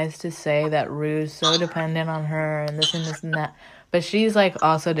 like, tries to say that Rue's so dependent on her and this and that. But she's, like,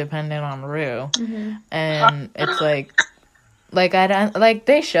 also dependent on Rue. And it's, like, I don't, like,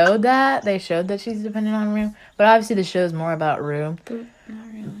 they showed that. They showed that she's dependent on Rue. But obviously the show's more about Rue. Not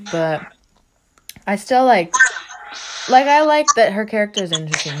really. But I still, like, I like that her character is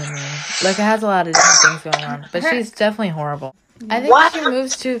interesting to me. Like, it has a lot of different things going on. But she's definitely horrible. I think she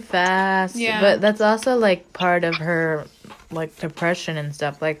moves too fast. Yeah. But that's also, like, part of her... like depression and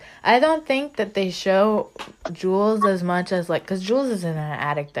stuff. Like, I don't think that they show Jules as much as, like, because Jules isn't an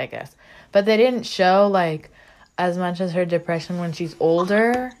addict, I guess, but they didn't show, like, as much as her depression when she's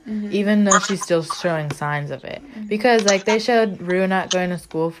older, even though she's still showing signs of it. Because, like, they showed Rue not going to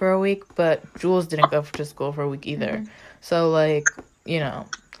school for a week, but Jules didn't go to school for a week either. So, like, you know.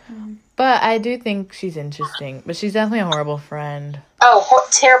 But I do think she's interesting. But she's definitely a horrible friend. Oh,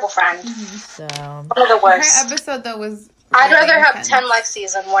 terrible friend. So one of the worst. Her episode, though, was... I'd rather have 10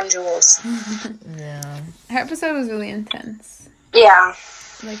 Lexis than 1 Jules. Yeah. Her episode was really intense. Yeah.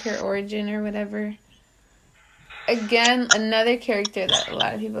 like her origin or whatever. Again, another character that a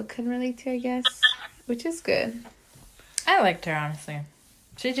lot of people couldn't relate to, I guess, which is good. I liked her, honestly.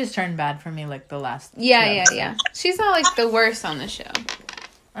 She just turned bad for me, like, the last... Yeah. She's not, like, the worst on the show.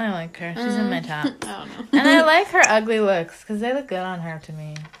 I like her. She's in my top. I don't know. And I like her ugly looks, because they look good on her to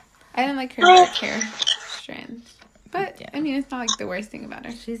me. I didn't like her dark hair strands. But, Yeah. I mean, it's not, like, the worst thing about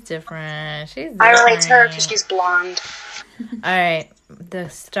her. She's different. I relate to her because she's blonde. All right. The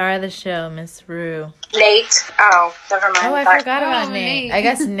star of the show, Miss Rue. Nate. Oh, never mind. Oh, I forgot about Oh, Nate. Nate. I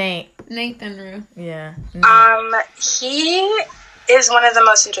guess Nate. Nathan Rue. Yeah. He is one of the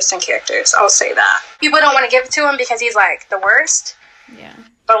most interesting characters. I'll say that. People don't want to give it to him because he's like the worst. Yeah.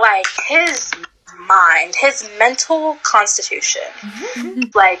 But like his mind, his mental constitution,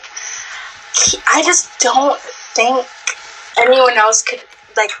 like I just don't think anyone else could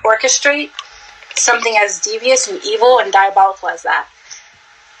like orchestrate something as devious and evil and diabolical as that.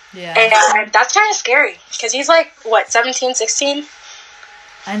 Yeah. And that's kind of scary because he's like what, 17, 16?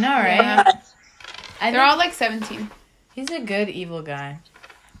 I know, right? Yeah. I They're think all, like, 17. he's a good evil guy.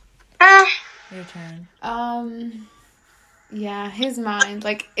 Eh, Your turn. Yeah, his mind,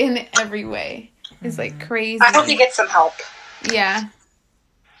 like, in every way, is, like, crazy. I hope he gets some help. Yeah.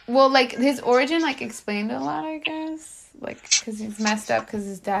 Well, like, his origin, like, explained a lot, I guess. Like, because he's messed up because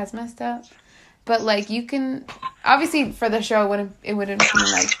his dad's messed up. But, like, you can... Obviously, for the show, it wouldn't be,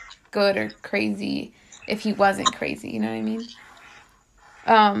 like, good or crazy if he wasn't crazy, you know what I mean?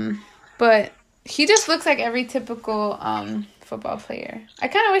 But he just looks like every typical football player. I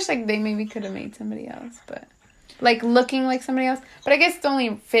kind of wish, like, they maybe could have made somebody else, but... Like, looking like somebody else. But I guess it's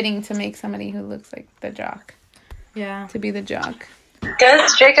only fitting to make somebody who looks like the jock. Yeah. To be the jock.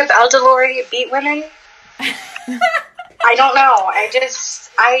 Does Jacob Eldelory beat women? I don't know.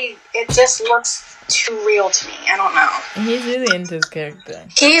 It just looks too real to me. I don't know. He's really into his character.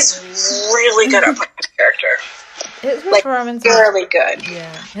 He's really good at playing his character. His Like, performance really good.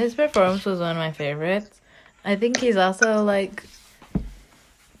 Yeah. His performance was one of my favorites. I think he's also, like,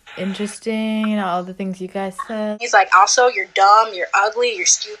 interesting, you know, all the things you guys said. He's like, also, you're dumb, you're ugly, you're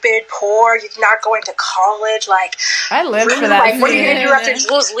stupid, poor, you're not going to college. Like, I lived for really, that. like, what are you going to do after scene.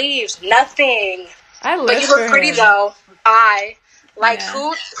 Jules leaves? Nothing. I lived But you for look pretty, him. though. Bye. Like, Yeah.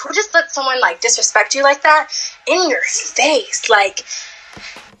 who just let someone, like, disrespect you like that in your face? Like,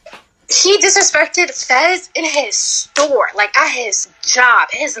 he disrespected Fez in his store, like, at his job,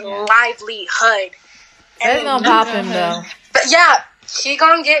 his livelihood. They're gonna pop him, though. But, yeah, he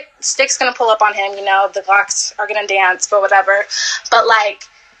gonna get, Stick's gonna pull up on him, you know, the Glocks are gonna dance, but whatever. But, like,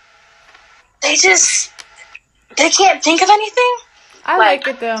 they can't think of anything. I like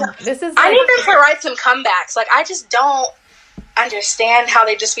it, though. This is, I like, need them to write some comebacks. Like, I just don't understand how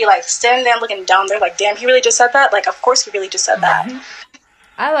they just be like standing there looking dumb. They're like, damn, he really just said that? Like, of course he really just said that.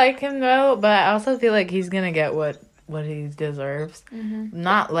 I like him, though, but I also feel like he's gonna get what he deserves.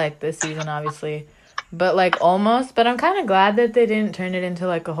 Not, like, this season, obviously, but, like, almost. But I'm kind of glad that they didn't turn it into,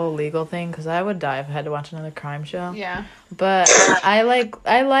 like, a whole legal thing, because I would die if I had to watch another crime show. Yeah. But I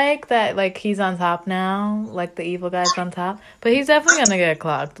like that, like, he's on top now, like, the evil guy's on top, but he's definitely gonna get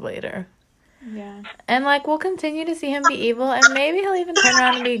clocked later. Yeah. And, like, we'll continue to see him be evil, and maybe he'll even turn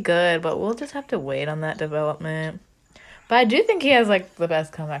around and be good, but we'll just have to wait on that development. But I do think he has, like, the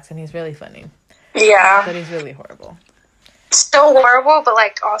best comebacks, and he's really funny. Yeah. But he's really horrible. Still horrible, but,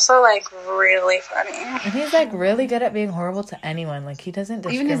 like, also, like, really funny. And he's, like, really good at being horrible to anyone. Like, he doesn't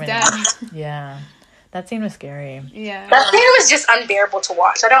Even discriminate. his dad. Yeah. That scene was scary. Yeah. That thing was just unbearable to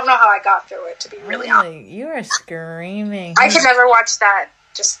watch. I don't know how I got through it, to be really honest. Like, you are screaming. I could never watch that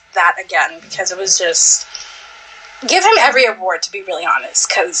again, because it was just... Give him every award, to be really honest,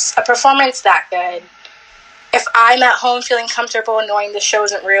 because a performance that good, if I'm at home feeling comfortable knowing the show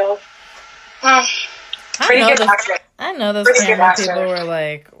isn't real, pretty good actor. I know those Pretty good camera actor. people were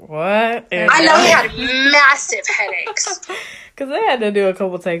like, what? I know he had massive headaches. Because they had to do a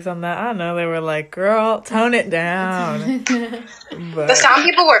couple takes on that. I know they were like, girl, tone it down. But, The sound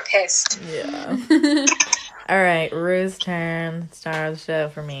people were pissed. yeah. All right, Rue's turn. Star of the show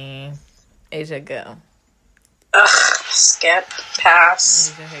for me. Asia, go. Ugh, skip,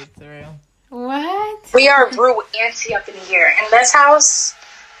 pass. Asia hates Rue. What? We are Rue antsy up in here. In this house,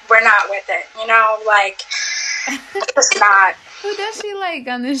 we're not with it. You know, like, it's just not. Who does she like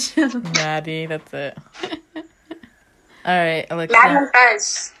on this show? Maddie, that's it. All right, Alexa. Maddie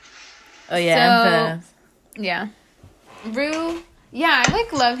Fez. Oh, yeah, So- and Fez. Yeah. Rue. Yeah, I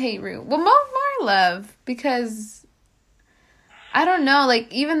like love, hate Rue. Well, more love, because I don't know,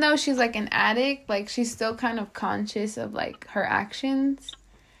 like, even though she's like an addict, like, she's still kind of conscious of like her actions.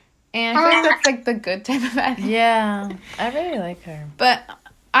 And I feel like that's like the good type of addict. Yeah, I really like her. But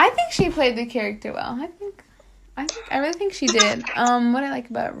I think she played the character well. I really think she did. What I like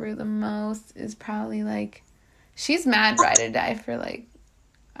about Rue the most is probably like she's mad ride or die for like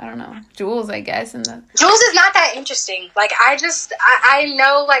I don't know, Jules, I guess. Jules is not that interesting. Like I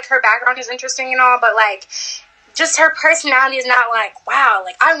know like her background is interesting and all, but like just her personality is not like, wow,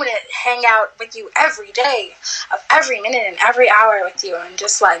 like I want to hang out with you every day of every minute and every hour with you and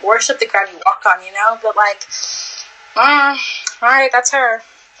just like worship the ground you walk on, you know? But like, all right, that's her.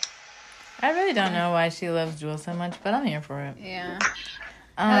 I really don't know why she loves Jules so much, but I'm here for it. Yeah.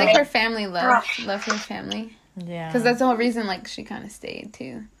 I like her family love her family. Yeah. Because that's the whole reason, like, she kind of stayed,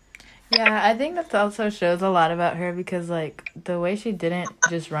 too. Yeah, I think that also shows a lot about her because, like, the way she didn't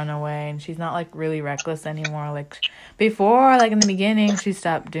just run away and she's not, like, really reckless anymore. Like, before, like, in the beginning, she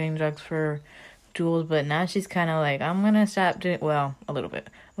stopped doing drugs for Jules, but now she's kind of like, I'm going to stop doing, well, a little bit.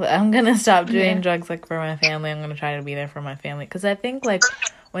 But I'm going to stop doing drugs, like, for my family. I'm going to try to be there for my family. Because I think, like,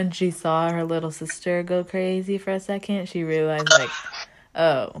 when she saw her little sister go crazy for a second, she realized, like,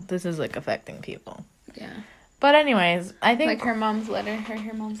 oh, this is, like, affecting people. Yeah. But anyways, I think... Like her mom's letter,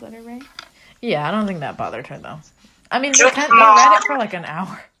 right? Yeah, I don't think that bothered her, though. I mean, they read it for, like, an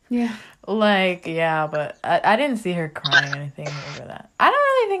hour. Yeah. Like, yeah, but I didn't see her crying or anything over that. I don't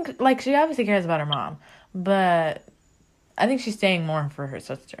really think... Like, she obviously cares about her mom. But I think she's staying more for her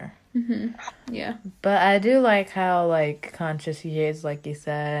sister. Mm-hmm. Yeah. But I do like how, like, conscious she is, like you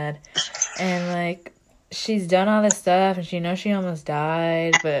said. And, like, she's done all this stuff, and she knows she almost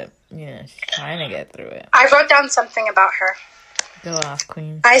died, but... Yeah, she's trying to get through it. I wrote down something about her. Go off,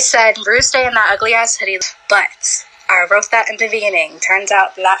 queen. I said, Rue stay in that ugly-ass hoodie, but I wrote that in the beginning. Turns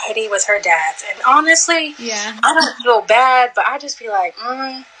out that hoodie was her dad's. And honestly, yeah, I don't feel bad, but I just be like,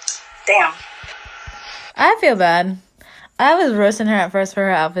 damn. I feel bad. I was roasting her at first for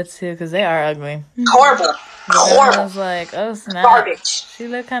her outfits, too, because they are ugly. Horrible. Horrible. I was like, oh, snap. Garbage. She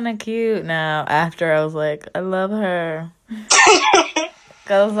looked kind of cute now. After, I was like, I love her.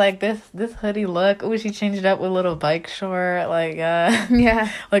 I was like, this hoodie look. Ooh, she changed it up with a little bike short. Like, yeah.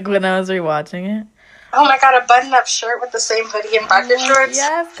 Like when I was rewatching it. Oh my god, a button-up shirt with the same hoodie and biker shorts?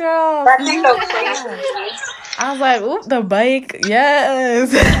 Yes, girl. That thing go crazy. I was like, ooh, the bike.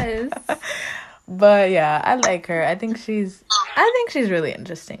 Yes. But yeah, I like her. I think she's really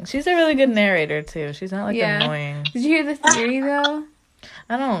interesting. She's a really good narrator, too. She's not, like, annoying. Did you hear the theory, though?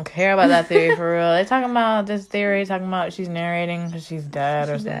 I don't care about that theory for real. They're talking about this theory, talking about she's narrating because she's dead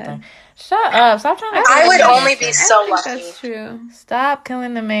or something. Dead. Shut up. Stop trying to... I would only be so lucky. That's true. Stop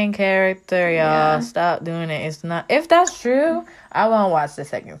killing the main character, y'all. Yeah. Stop doing it. It's not... If that's true, I won't watch the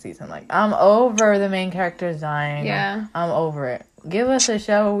second season. Like, I'm over the main characters dying. Yeah. I'm over it. Give us a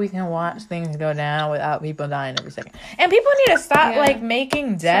show where we can watch things go down without people dying every second. And people need to stop, like,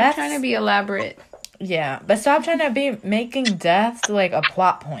 making deaths... Stop trying to be elaborate. Yeah, but stop trying to be making deaths like a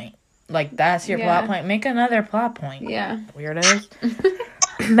plot point. Like, that's your plot point. Make another plot point. Yeah. Weirdos.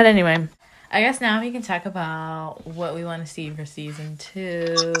 But anyway, I guess now we can talk about what we want to see for season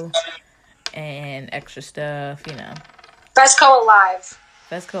 2 and extra stuff, you know. Best Co alive.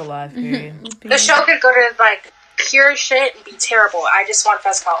 Best Co alive, period. The show could go to, like, pure shit and be terrible. I just want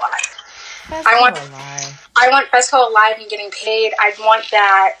Best Co alive. I want Best Co alive and getting paid. I want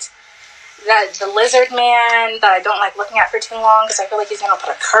that the lizard man that I don't like looking at for too long because I feel like he's gonna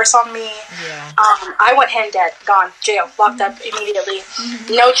put a curse on me. Yeah. I want him dead, gone, jail, locked up immediately.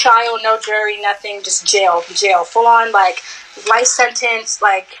 No trial, no jury, nothing, just jail, full on like life sentence.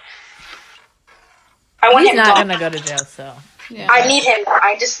 Like I want him. He's not gonna go to jail, so yeah. I need him.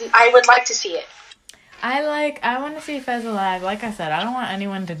 I would like to see it. I want to see Fez alive. Like I said, I don't want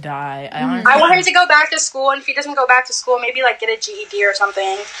anyone to die. I want him to go back to school, and if he doesn't go back to school, maybe like get a GED or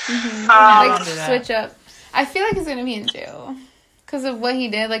something. Like switch up. I feel like he's gonna be in jail because of what he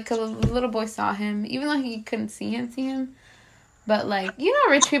did. Like, cause the little boy saw him, even though he couldn't see him. But like, you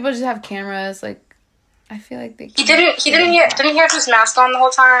know, rich people just have cameras. Like, I feel like they. Didn't he have his mask on the whole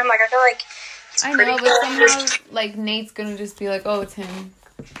time? Like, I feel like. I know, but somehow, like Nate's gonna just be like, "Oh, it's him."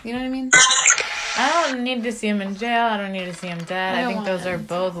 You know what I mean? I don't need to see him in jail. I don't need to see him dead. I think those are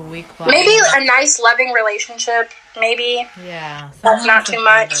both weak plots. Maybe a nice, loving relationship. Maybe. Yeah. That's not too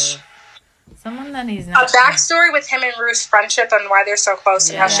much. Someone that he's not. A backstory with him and Ruth's friendship and why they're so close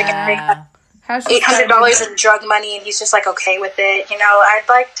and how she can bring $800 in drug money and he's just like okay with it. You know, I'd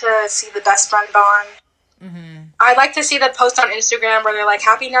like to see the best friend bond. I'd like to see the post on Instagram where they're like,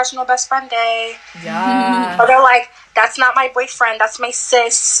 Happy National Best Friend Day. Yeah. Or they're like, that's not my boyfriend, that's my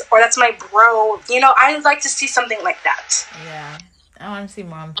sis, or that's my bro. You know, I'd like to see something like that. Yeah. I want to see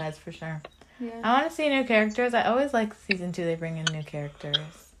more on Fez for sure. Yeah. I want to see new characters. I always like season 2 they bring in new characters.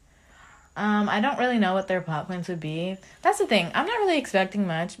 I don't really know what their plot points would be. That's the thing. I'm not really expecting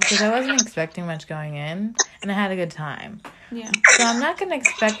much because I wasn't expecting much going in, and I had a good time. Yeah. So I'm not going to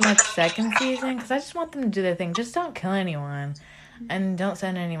expect much second season because I just want them to do their thing. Just don't kill anyone and don't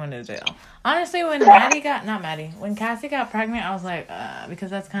send anyone to jail. Honestly, when when Cassie got pregnant, I was like, because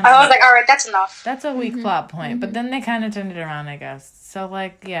that's kind of... I was like, all right, that's enough. That's a weak plot point. But then they kind of turned it around, I guess. So,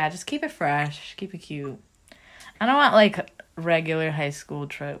 like, yeah, just keep it fresh. Keep it cute. I don't want, like, regular high school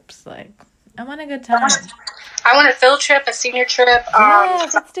tropes. Like, I want a good time. I want a field trip, a senior trip.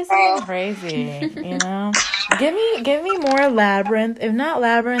 Yes, let's do something crazy, you know? Give me more Labyrinth. If not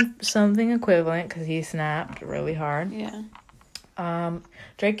Labyrinth, something equivalent, because he snapped really hard. Yeah.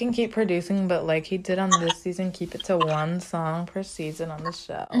 Drake can keep producing, but like he did on this season, keep it to one song per season on the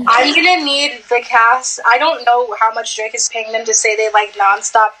show. I'm gonna need the cast. I don't know how much Drake is paying them to say they like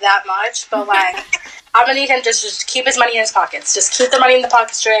nonstop that much, but like I'm gonna need him to just keep his money in his pockets. Just keep the money in the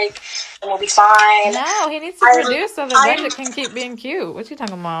pockets, Drake, and we'll be fine. No, he needs to produce so the budget can keep being cute. What you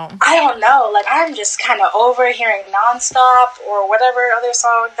talking about? I don't know. Like I'm just kind of over hearing nonstop or whatever other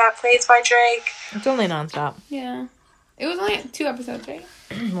song that plays by Drake. It's only nonstop. Yeah. It was only 2 episodes, right?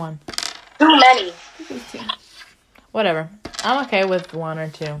 One. Too many. I think it was 2. Whatever. I'm okay with 1 or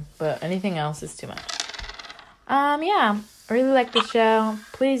 2, but anything else is too much. Yeah. I really like the show.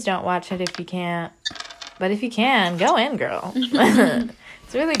 Please don't watch it if you can't. But if you can, go in, girl.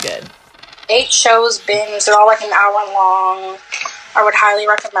 It's really good. 8 shows binge. They're all like an hour long. I would highly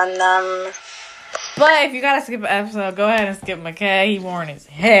recommend them. But if you gotta skip an episode, go ahead and skip McKay. He boring as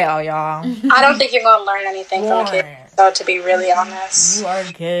hell, y'all. I don't think you're gonna learn anything from the kid, though, to be really honest. You are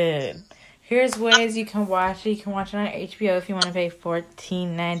good. Here's ways you can watch it. You can watch it on HBO if you want to pay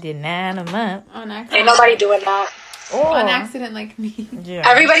 $14.99 a month. On accident. Ain't nobody doing that. Or, On accident, like me. Yeah.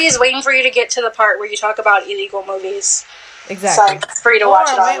 Everybody is waiting for you to get to the part where you talk about illegal movies. Exactly. So it's free to watch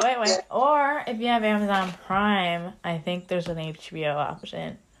it on. Wait. Or if you have Amazon Prime, I think there's an HBO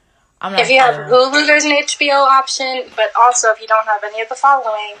option. I'm not If you have sure. Hulu, there's an HBO option, but also if you don't have any of the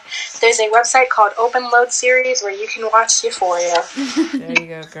following, there's a website called Open Load Series where you can watch Euphoria. There you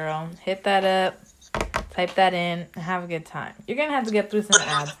go, girl. Hit that up. Type that in. And have a good time. You're going to have to get through some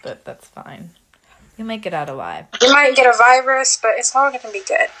ads, but that's fine. You'll make it out alive. You might get a virus, but it's all going to be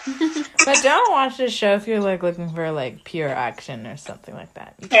good. But don't watch this show if you're like looking for like pure action or something like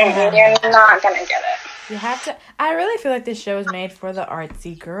that. You're not going to get it. You have to. I really feel like this show is made for the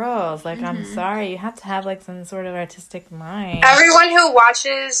artsy girls. Like, I'm sorry, you have to have like some sort of artistic mind. Everyone who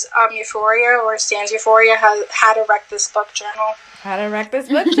watches Euphoria or stands Euphoria has had to wreck this book journal. How to wreck this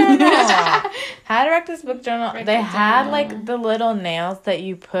book journal. How to wreck this book journal. Wreck They it had down. like the little nails that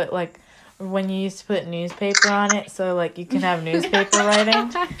you put like when you used to put newspaper on it, so like you can have newspaper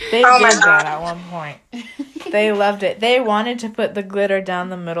writing. They Oh my did God. that at one point. They loved it. They wanted to put the glitter down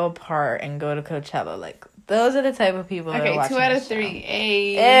the middle part and go to Coachella. Like, those are the type of people that are Okay, watching 2 out of this show. 3.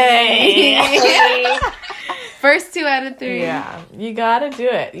 Hey. Hey. First 2 out of 3. Yeah, you gotta do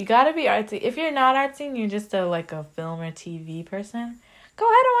it. You gotta be artsy. If you're not artsy and you're just like a film or TV person, go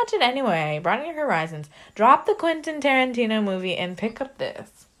ahead and watch it anyway. Broaden your horizons. Drop the Quentin Tarantino movie and pick up this.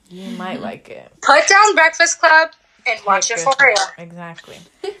 You might like it. Put down Breakfast Club and watch Euphoria. Exactly.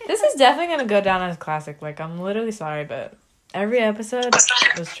 This is definitely gonna go down as classic. Like, I'm literally sorry, but every episode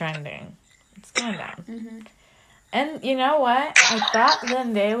was trending. It's going down. And you know what? I thought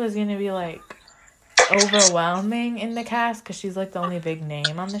Zendaya was gonna be like overwhelming in the cast because she's like the only big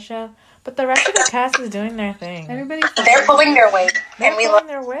name on the show. But the rest of the cast is doing their thing. Everybody's They're pulling their weight, They're and we pulling love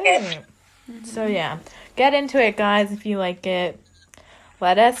their it. weight. So yeah, get into it, guys. If you like it,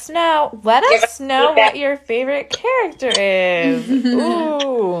 let us know. Let Give us us know feedback. what your favorite character is.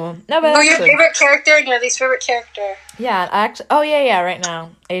 Ooh, no, but Who's your actually- favorite character and your least favorite character? Yeah, actually. Oh yeah. Right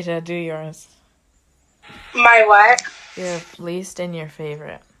now, Asia, do yours. My what? Your least and your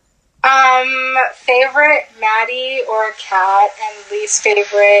favorite. Favorite Maddie or Kat, and least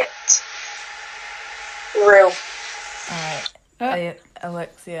favorite Rue. All right,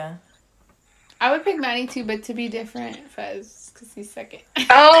 Alexia. I would pick Maddie too, but to be different, Fez, because he's second.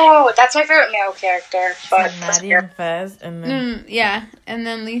 Oh, that's my favorite male character. But Maddie and Fez, and then Yeah, and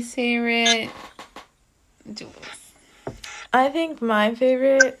then least favorite, Jules. I think my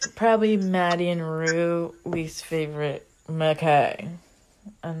favorite probably Maddie and Rue. Least favorite McKay.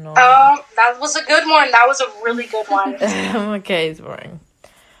 Annoying. that was a good one. That was a really good one. McKay's boring.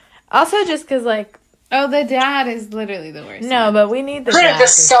 Also, just because like Oh, the dad is literally the worst. no, but we need the They're dad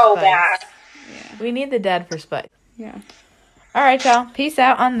just for so spice. bad. Yeah. We need the dad for spice. Yeah. All right, y'all. Peace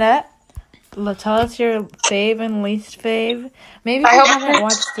out on that. Tell us your fave and least fave. Maybe if I you hope- haven't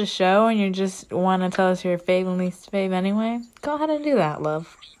watched the show and you just want to tell us your fave and least fave anyway, go ahead and do that,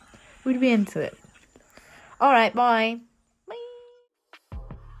 love. We'd be into it. All right, bye. Bye.